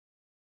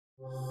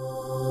In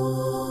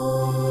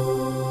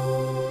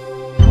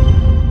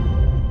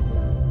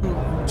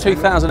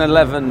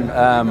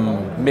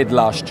 2011, mid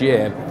last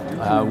year,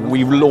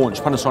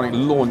 Panasonic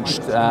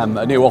launched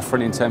a new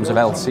offering in terms of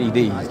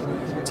LCD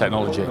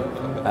technology.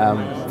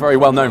 Very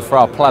well known for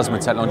our plasma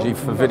technology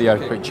for video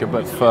picture,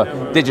 but for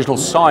digital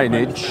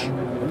signage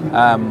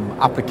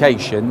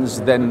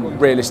applications, then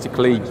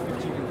realistically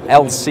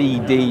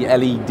LCD,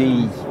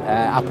 LED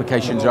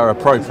applications are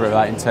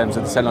appropriate in terms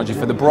of the technology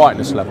for the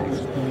brightness levels.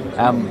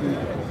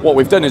 What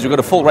we've done is we've got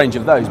a full range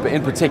of those, but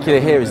in particular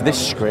here is this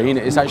screen.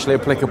 It's actually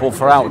applicable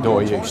for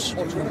outdoor use.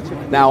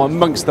 Now,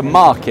 amongst the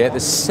market,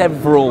 there's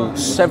several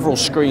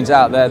screens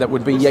out there that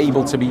would be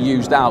able to be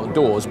used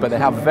outdoors, but they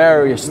have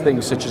various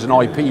things such as an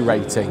IP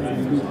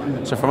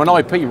rating. So from an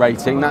IP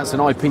rating, that's an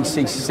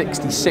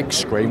IPC66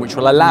 screen, which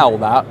will allow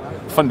that,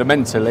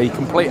 fundamentally,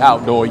 complete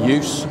outdoor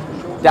use,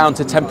 down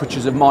to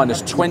temperatures of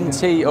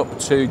 -20 up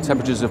to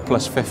temperatures of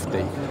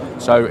 +50.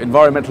 So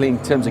environmentally, in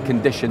terms of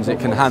conditions, it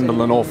can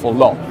handle an awful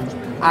lot.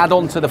 Add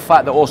on to the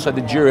fact that also the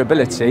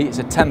durability, it's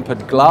a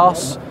tempered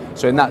glass,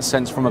 so in that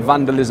sense, from a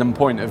vandalism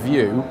point of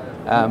view,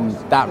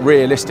 that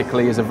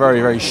realistically is a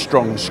very, very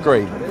strong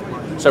screen.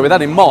 So with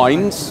that in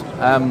mind,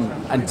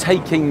 and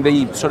taking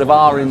the sort of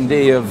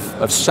R&D of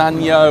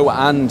Sanyo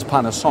and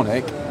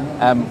Panasonic,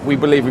 we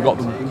believe we've got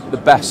the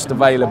best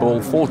available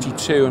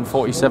 42 and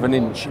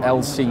 47-inch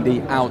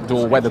LCD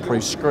outdoor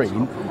weatherproof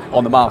screen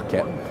on the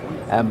market.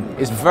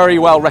 It's very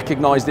well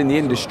recognised in the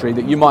industry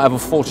that you might have a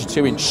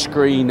 42-inch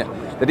screen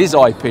that is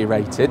IP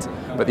rated,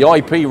 but the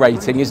IP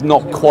rating is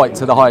not quite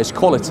to the highest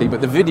quality,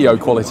 but the video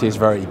quality is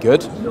very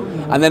good.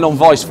 And then on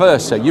vice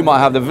versa, you might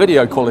have the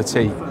video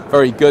quality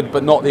very good,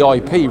 but not the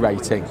IP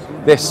rating.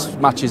 This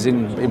matches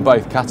in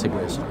both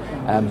categories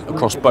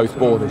across both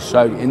borders.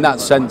 So in that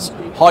sense,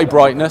 high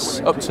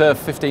brightness, up to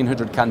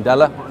 1500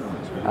 candela,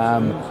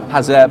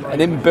 has an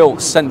inbuilt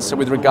sensor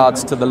with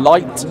regards to the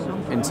light,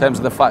 in terms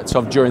of the fact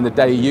of during the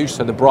day use,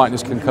 so the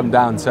brightness can come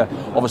down to,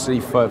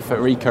 obviously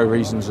for eco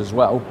reasons as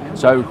well.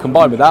 So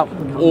combined with that,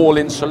 all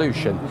in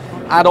solution.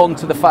 Add on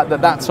to the fact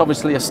that that's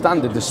obviously a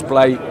standard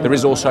display. There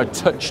is also a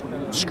touch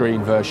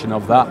screen version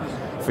of that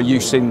for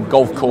use in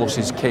golf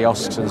courses,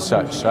 kiosks and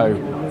such. So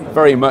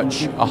very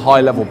much a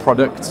high level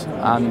product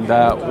and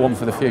one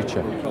for the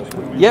future.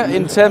 Yeah,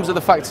 in terms of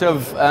the fact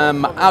of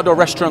outdoor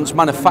restaurants,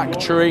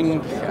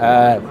 manufacturing,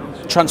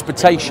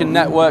 transportation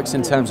networks,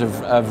 in terms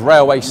of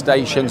railway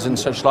stations and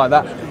such like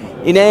that,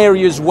 in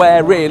areas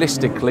where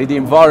realistically the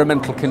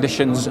environmental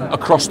conditions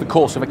across the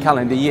course of a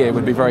calendar year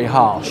would be very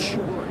harsh.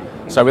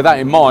 So with that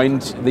in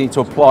mind, you need to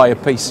apply a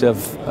piece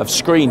of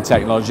screen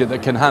technology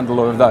that can handle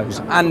all of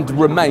those and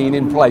remain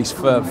in place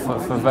for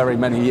very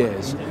many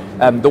years.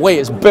 The way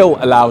it's built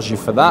allows you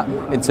for that,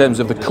 in terms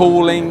of the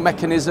cooling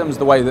mechanisms,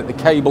 the way that the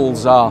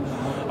cables are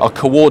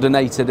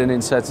coordinated and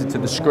inserted to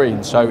the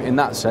screen. So in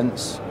that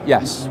sense,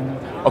 yes,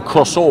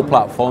 across all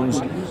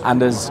platforms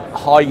and as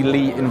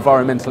highly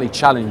environmentally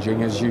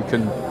challenging as you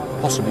can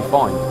possibly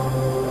find.